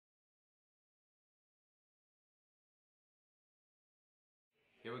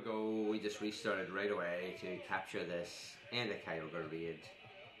Here we go, we just restarted right away to capture this end of Kyogre raid.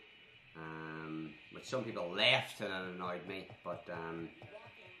 Which some people left and it annoyed me, but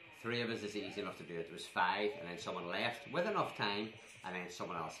 3 of us is easy enough to do it. There was 5 and then someone left with enough time and then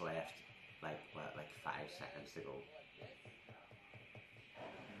someone else left like 5 seconds to go.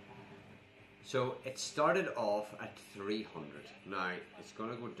 So it started off at 300. Now it's going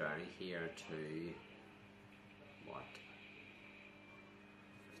to go down here to what?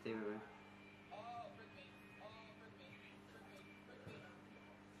 50 maybe?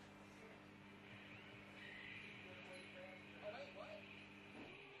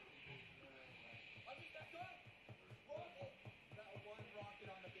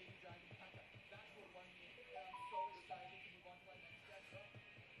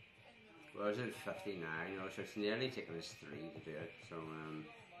 Well, it's at 59, so it's nearly taken us 3 to do it. So,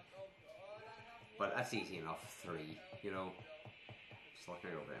 but that's easy enough. 3, Just looking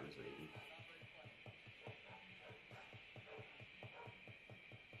over them as well.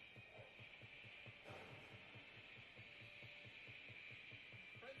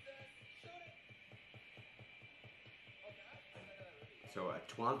 So at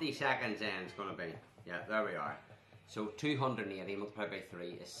 20 seconds then it's going to be, yeah, there we are. So 280 multiplied by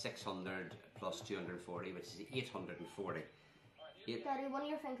 3 is 600 plus 240, which is 840. Daddy, one of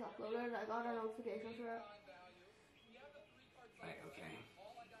your things uploaded, I got a notification for it. Right, okay.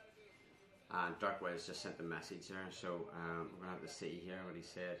 And Darkwiz just sent the message there, so we're going to have to see here what he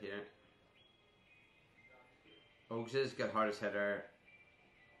said here. Oxes get hardest hitter,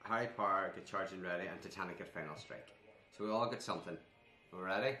 High Power get charging ready, and Titanic get final strike. So we all get something. We're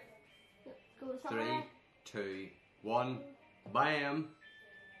ready? Yep. Go to 3, 2, 1, bam!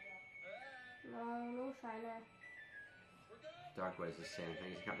 No shiner. Darkwiz is saying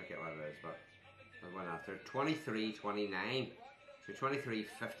things, I can't make out what it is, but we went after 23.29. So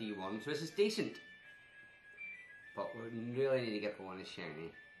 23.51, so this is decent. But we really need to get one is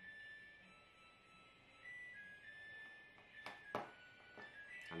shiny.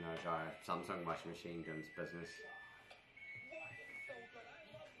 And there's our Samsung washing machine doing its business.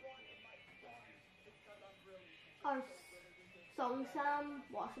 Our Samsung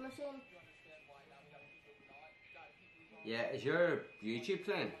washing machine. Yeah, is your YouTube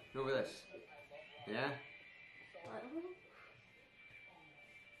playing over this? Yeah?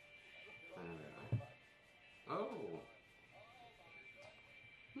 Oh.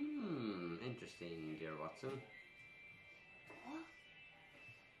 Interesting, dear Watson. What?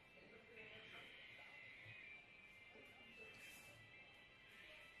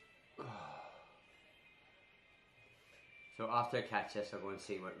 So after I catch this, I'll go and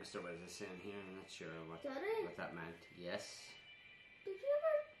see what Mr. Wiz is saying here. I'm not sure what that meant. Yes. Did you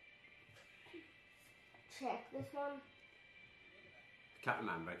ever check this one? Can't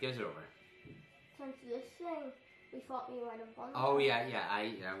remember. Gives it over. Since this thing, we thought we might have won. Oh yeah.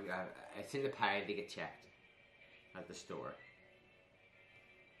 It's in the pile to get checked at the store.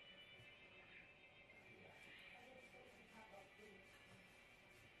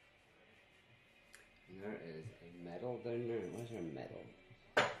 And there is a medal down there. Where's our medal?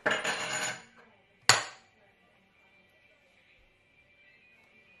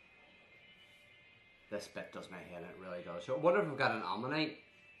 This bit does my head, it really does. So I wonder if we've got an Ammonite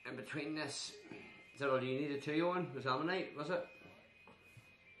in between this. Is that all you needed 2 on? Was Ammonite, was it?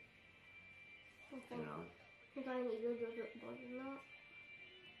 I think I needed a bit more than that.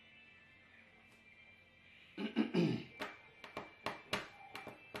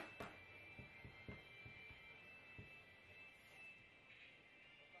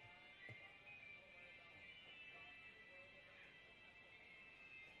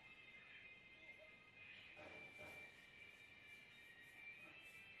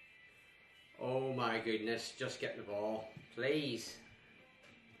 Oh my goodness, just getting the ball. Please.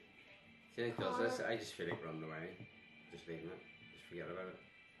 See if it does this, I just feel like running away. Just leaving it. Just forget about it.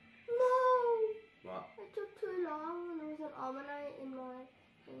 No! What? It took too long and there was an Ammonite in my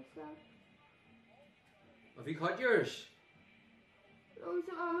instance. Have you caught yours? There was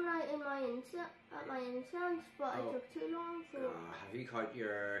an Ammonite in my instance, but it took too long, so... Have you caught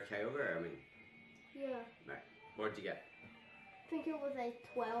your Kyogre? I mean... Yeah. Right. What'd you get? I think it was like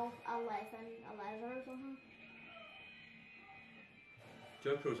 12, 11 or something. Do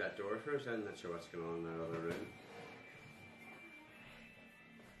you want to close that door for us? I'm not sure what's going on in that other room.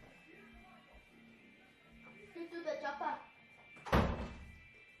 Let's do the chopper.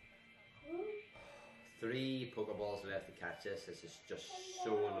 3 Pokeballs left to catch this. This is just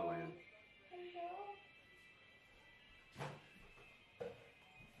so annoying.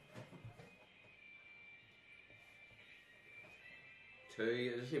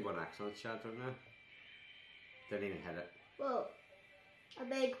 2. I just need one excellent shot, don't I? Didn't even hit it. Whoa. A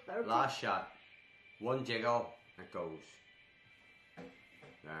big burp. Last shot. One jiggle. It goes.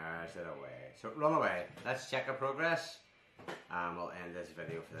 There's it away. So run away. Let's check our progress. And we'll end this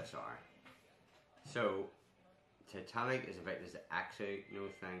video for this hour. So, Titanic is about this Axu. No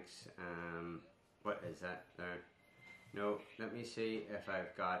thanks. What is that there? No, let me see if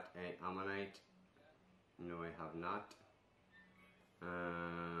I've got a Ammonite. No, I have not.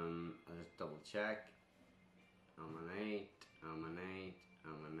 I'll just double check. Ammonite.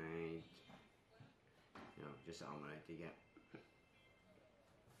 No, just Ammonite to get.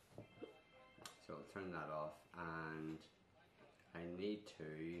 So I'll turn that off, and I need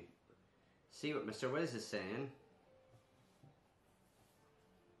to see what Mr. Wiz is saying.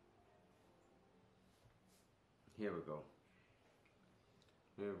 Here we go.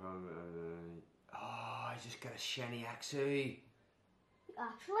 Oh, I just got a shiny Axu.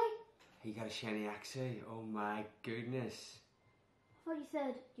 Actually? He got a shiny Axu. Oh my goodness. I thought you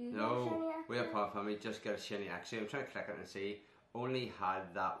said you got a No, shiny we Axu. apart from me just got a shiny Axu. I'm trying to click it and see. Only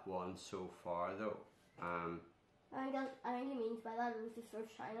had that one so far though. I think he means by that it was his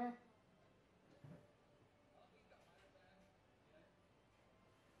first shiny.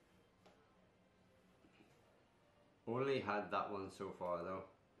 Only had that one so far though.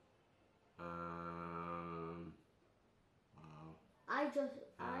 Wow.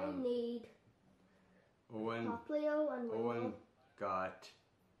 I need Owen Poplio and Wingle. got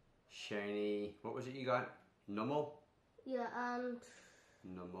shiny. What was it you got? Nummel? Yeah, and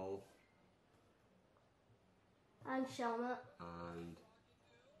Shelmet. And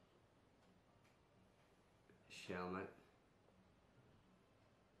Shelmet.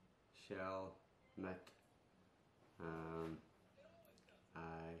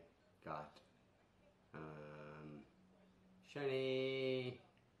 I got shiny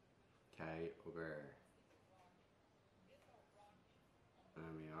Kyogre.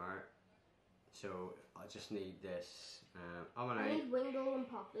 There we are. So I just need this. I need Wingle and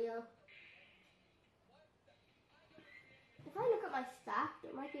Poplio. If I look at my stack,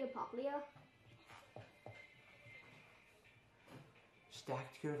 there might be a Poplio.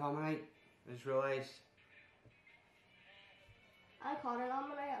 Stacked good of Ammonite. I just realised. I caught an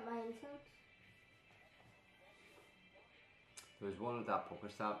Ammonite at my instance. There was one at that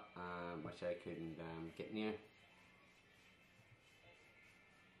Pokestop, which I couldn't get near.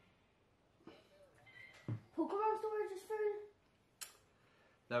 Pokemon storage is full.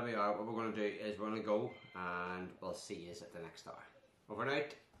 There we are. What we're going to do is we're going to go and we'll see you at the next hour. Over and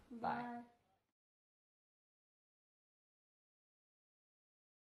out. Bye.